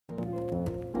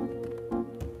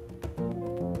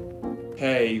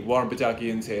Hey, Warren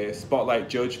Badagian's here, Spotlight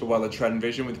Judge for Wella Trend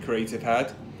Vision with Creative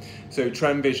Head. So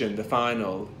Trend Vision, the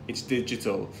final, it's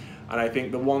digital. And I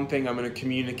think the one thing I'm going to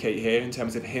communicate here in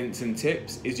terms of hints and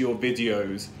tips is your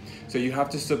videos. So you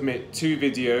have to submit 2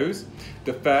 videos.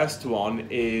 The first one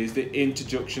is the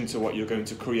introduction to what you're going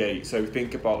to create. So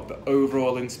think about the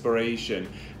overall inspiration,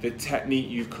 the technique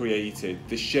you've created,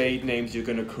 the shade names you're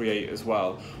going to create as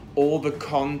well. All the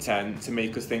content to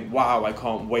make us think, wow, I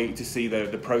can't wait to see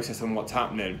the process and what's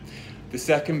happening. The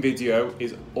second video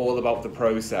is all about the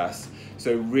process.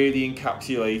 So really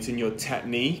encapsulating your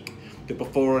technique, the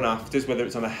before and afters, whether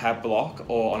it's on a head block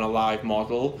or on a live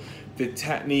model, the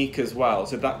technique as well.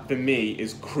 So that for me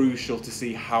is crucial to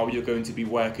see how you're going to be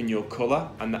working your color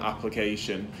and the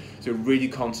application. So really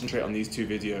concentrate on these 2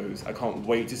 videos. I can't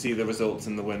wait to see the results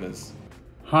and the winners.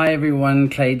 Hi everyone,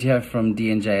 Clade here from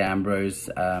D&J Ambrose.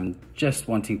 Just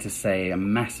wanting to say a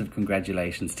massive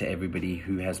congratulations to everybody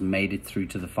who has made it through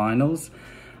to the finals.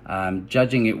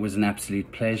 Judging it was an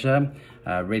absolute pleasure.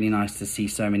 Really nice to see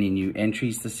so many new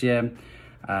entries this year.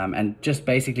 And just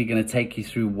basically going to take you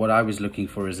through what I was looking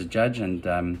for as a judge, and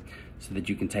so that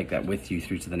you can take that with you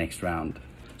through to the next round.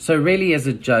 So really as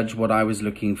a judge, what I was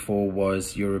looking for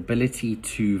was your ability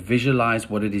to visualize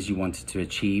what it is you wanted to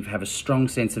achieve, have a strong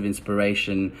sense of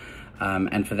inspiration,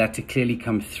 and for that to clearly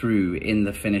come through in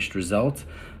the finished result.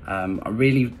 I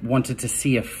really wanted to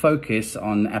see a focus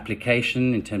on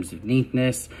application in terms of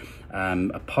neatness,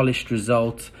 a polished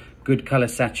result, good color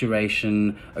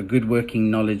saturation, a good working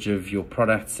knowledge of your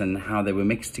products and how they were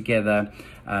mixed together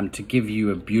to give you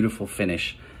a beautiful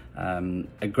finish.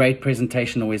 A great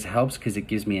presentation always helps because it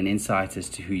gives me an insight as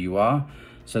to who you are.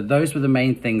 So those were the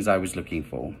main things I was looking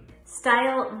for.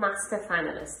 Style Master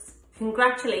finalists,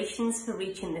 congratulations for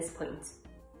reaching this point.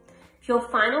 For your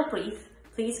final brief,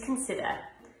 please consider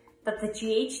that the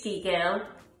GHD girl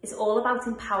is all about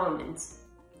empowerment.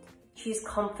 She is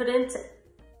confident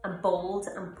and bold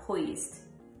and poised.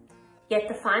 Yet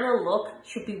the final look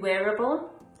should be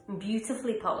wearable and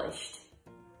beautifully polished.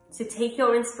 So take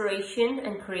your inspiration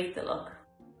and create the look.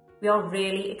 We are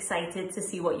really excited to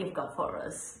see what you've got for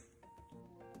us.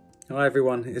 Hi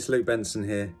everyone, it's Luke Benson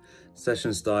here,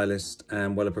 session stylist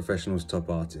and Wella Professionals top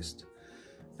artist.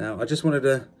 Now I just wanted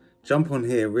to jump on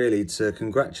here really to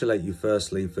congratulate you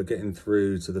firstly for getting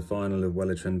through to the final of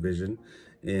Wella Trend Vision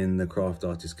in the craft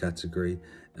artist category,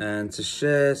 and to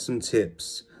share some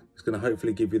tips that's going to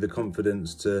hopefully give you the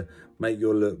confidence to make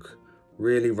your look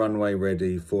really runway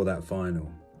ready for that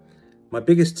final. My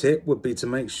biggest tip would be to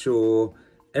make sure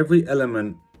every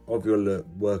element of your look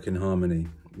work in harmony.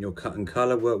 Your cut and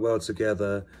colour work well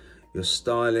together, your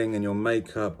styling and your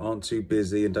makeup aren't too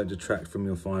busy and don't detract from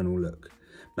your final look.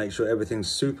 Make sure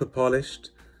everything's super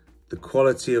polished, the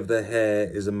quality of the hair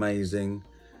is amazing,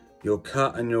 your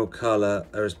cut and your colour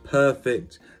are as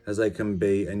perfect as they can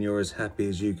be, and you're as happy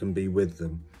as you can be with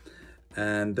them.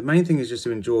 And the main thing is just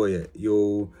to enjoy it.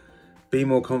 You'll be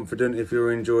more confident if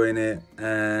you're enjoying it,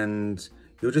 and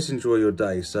you'll just enjoy your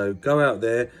day. So go out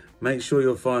there, make sure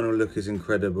your final look is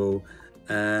incredible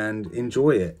and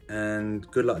enjoy it. And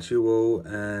good luck to you all,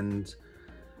 and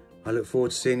I look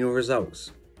forward to seeing your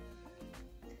results.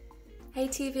 Hey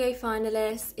TVA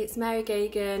finalists, it's Mary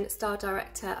Gagan, Style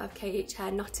Director of KH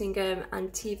Hair Nottingham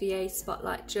and TVA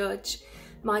Spotlight Judge.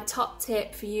 My top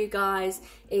tip for you guys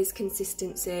is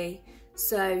consistency.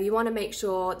 So you want to make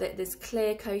sure that there's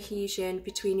clear cohesion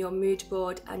between your mood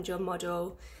board and your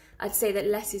model. I'd say that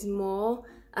less is more.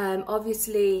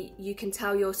 Obviously you can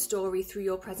tell your story through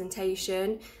your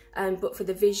presentation, but for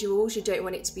the visuals you don't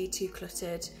want it to be too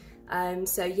cluttered.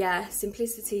 So yeah,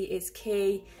 simplicity is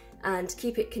key and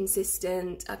keep it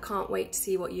consistent. I can't wait to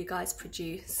see what you guys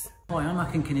produce. Hi, I'm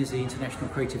Akin Kinesi, International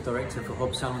Creative Director for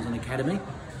Hobbs Salons and Academy,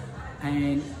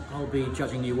 and I'll be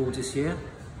judging the awards this year.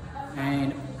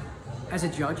 And as a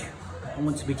judge, I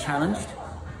want to be challenged.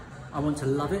 I want to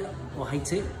love it or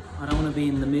hate it. I don't want to be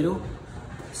in the middle.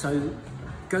 So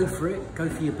go for it, go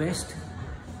for your best,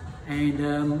 and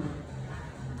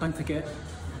don't forget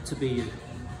to be you.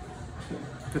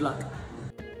 Good luck.